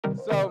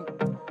So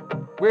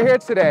we're here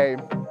today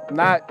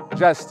not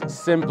just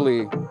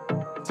simply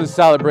to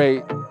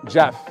celebrate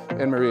Jeff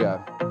and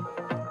Maria,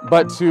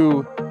 but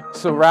to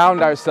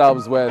surround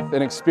ourselves with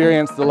and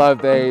experience the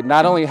love they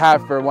not only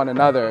have for one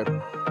another,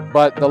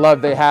 but the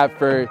love they have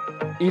for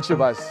each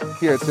of us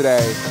here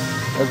today,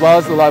 as well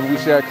as the love we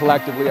share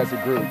collectively as a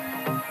group.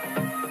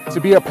 To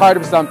be a part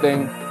of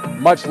something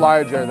much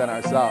larger than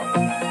ourselves.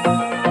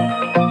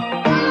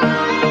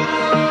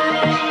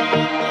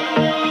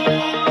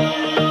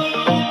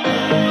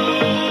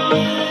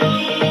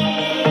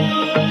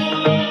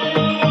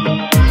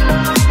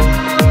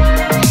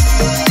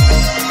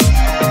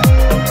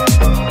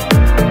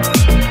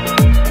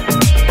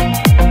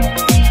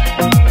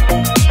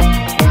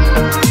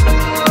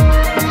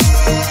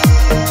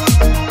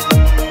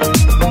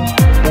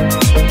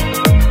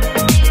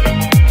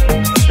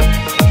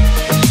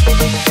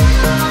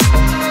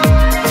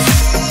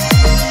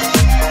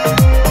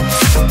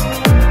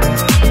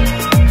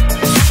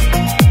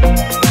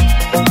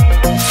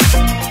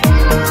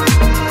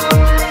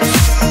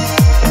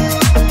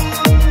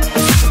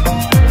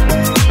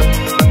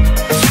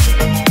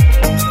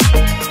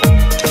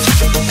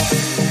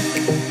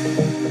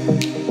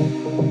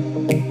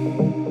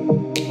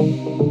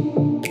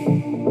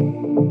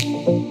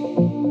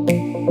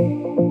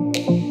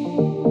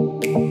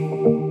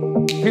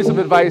 Piece of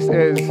advice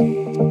is,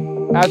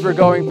 as we're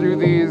going through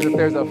these, if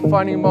there's a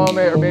funny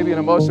moment or maybe an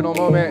emotional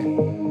moment,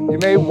 you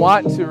may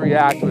want to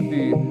react with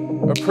the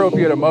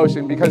appropriate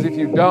emotion, because if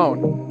you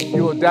don't,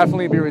 you will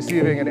definitely be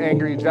receiving an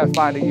angry Jeff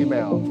Fonda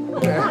email.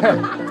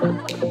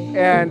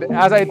 And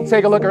as I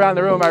take a look around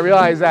the room, I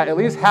realize that at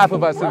least half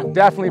of us have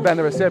definitely been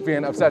the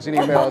recipient of such an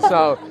email.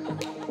 So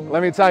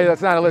let me tell you,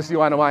 that's not a list you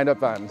want to wind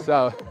up on.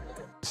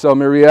 So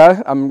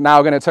Maria, I'm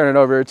now going to turn it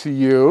over to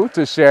you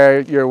to share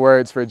your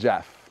words for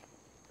Jeff.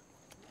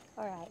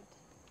 All right,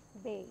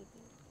 baby.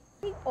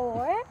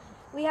 Or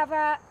we have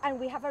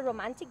a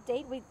romantic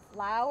date with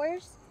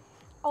flowers,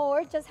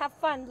 or just have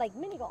fun like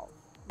mini golf.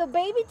 So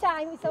baby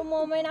time is a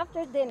moment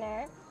after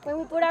dinner when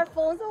we put our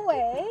phones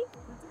away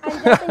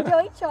and just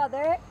enjoy each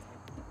other.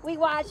 We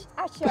watch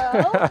a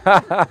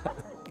show.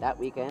 That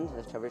weekend,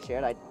 as Trevor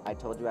shared, I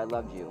told you I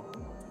loved you.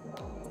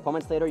 4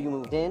 months later, you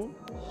moved in.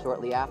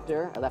 Shortly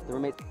after, I left the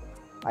roommate.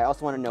 I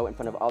also want to note in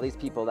front of all these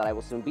people that I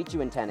will soon beat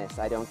you in tennis.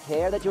 I don't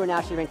care that you are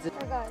nationally ranked.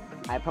 Oh God.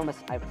 I promise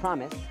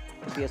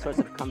to be a source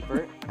of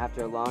comfort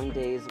after a long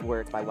day's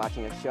work by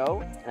watching a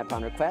show, and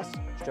upon request,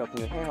 stroking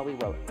your hair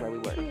where we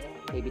work.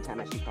 Baby time,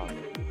 as she calls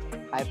it.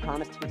 I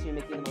promise to continue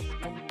making the most.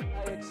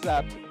 I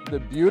accept the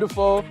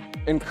beautiful,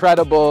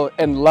 incredible,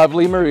 and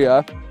lovely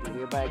Maria. I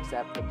hereby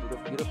accept the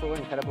beautiful,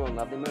 incredible, and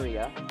lovely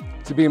Maria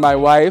to be my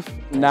wife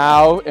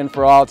now and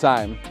for all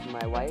time. to be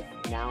my wife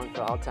now and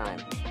for all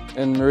time.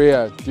 And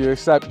Maria, do you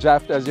accept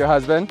Jeff as your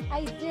husband?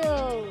 I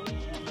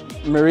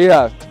do.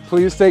 Maria,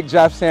 please take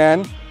Jeff's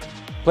hand,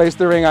 place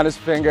the ring on his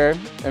finger,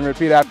 and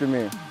repeat after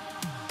me.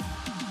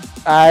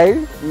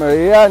 I,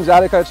 Maria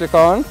Angelica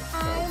Chacon,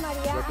 I,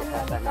 Maria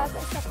Angelica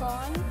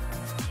Chacon,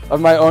 of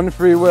my own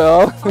free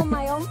will, on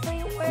my own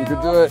free will, you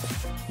can do it,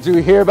 do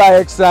hereby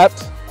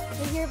accept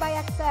do hereby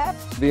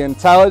accept the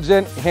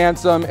intelligent,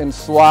 handsome, and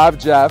suave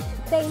Jeff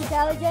the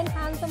intelligent,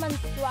 handsome, and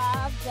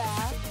suave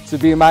Jeff to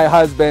be my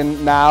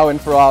husband now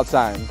and for all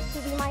time. to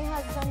be my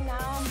husband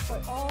now and for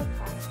all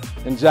time.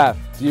 And Jeff,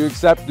 do you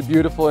accept the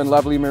beautiful and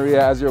lovely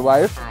Maria as your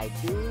wife? I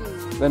do.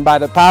 Then by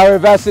the power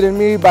vested in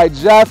me by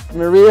Jeff,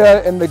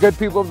 Maria, and the good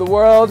people of the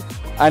world,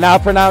 I now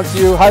pronounce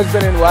you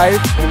husband and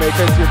wife, and may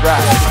kiss your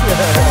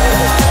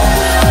bride.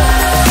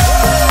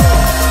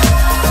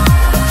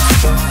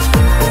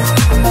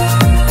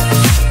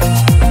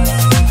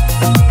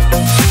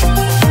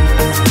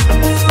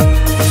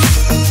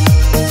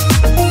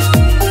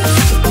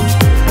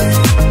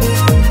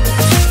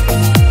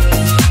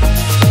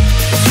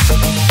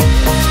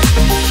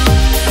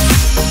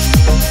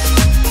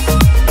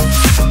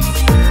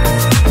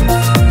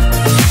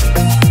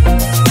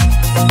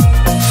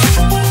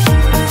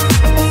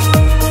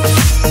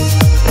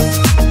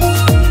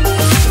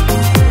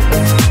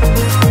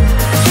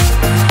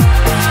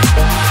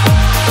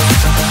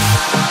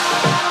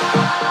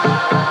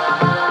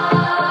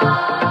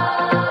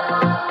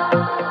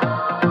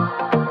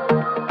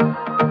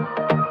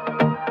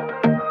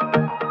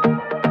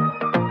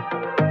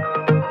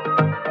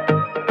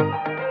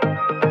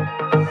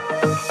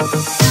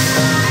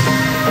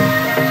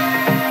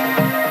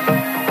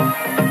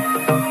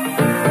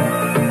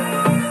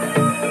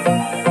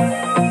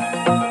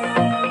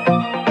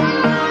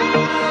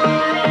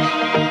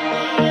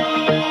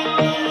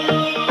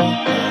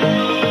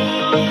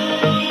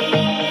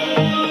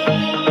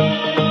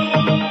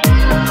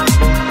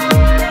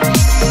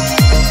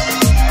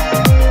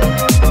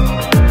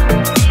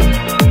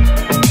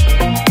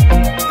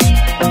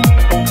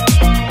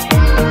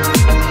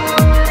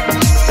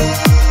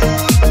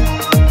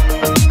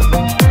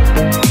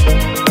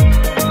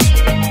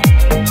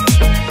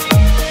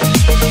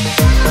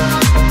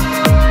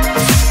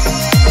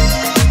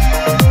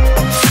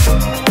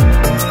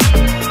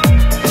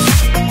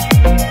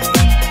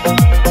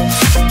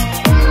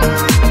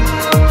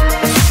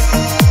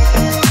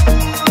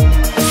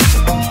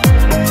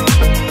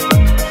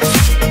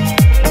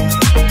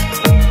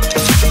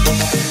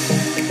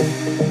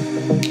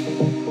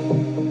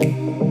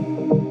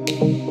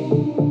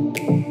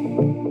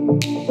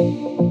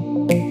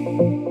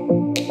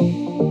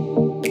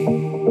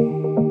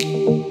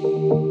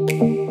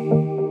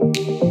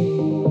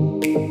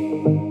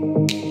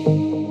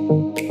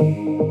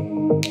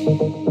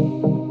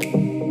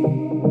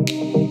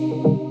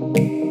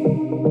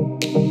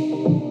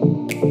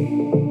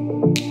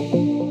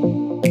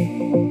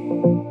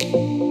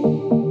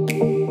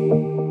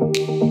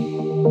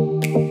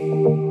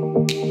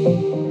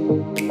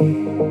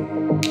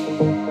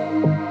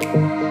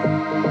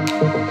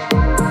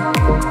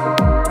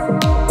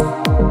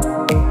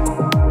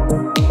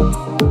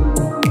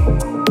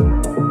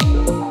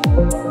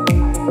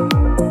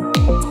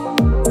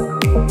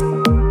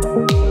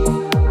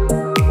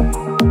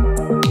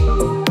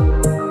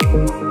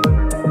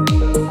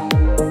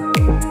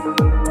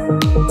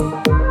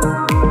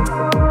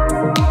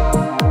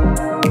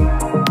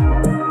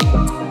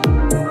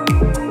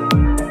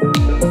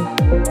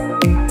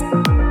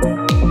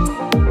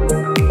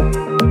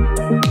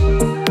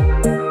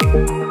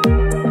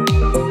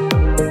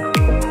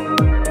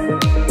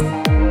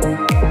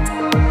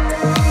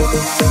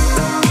 Bye.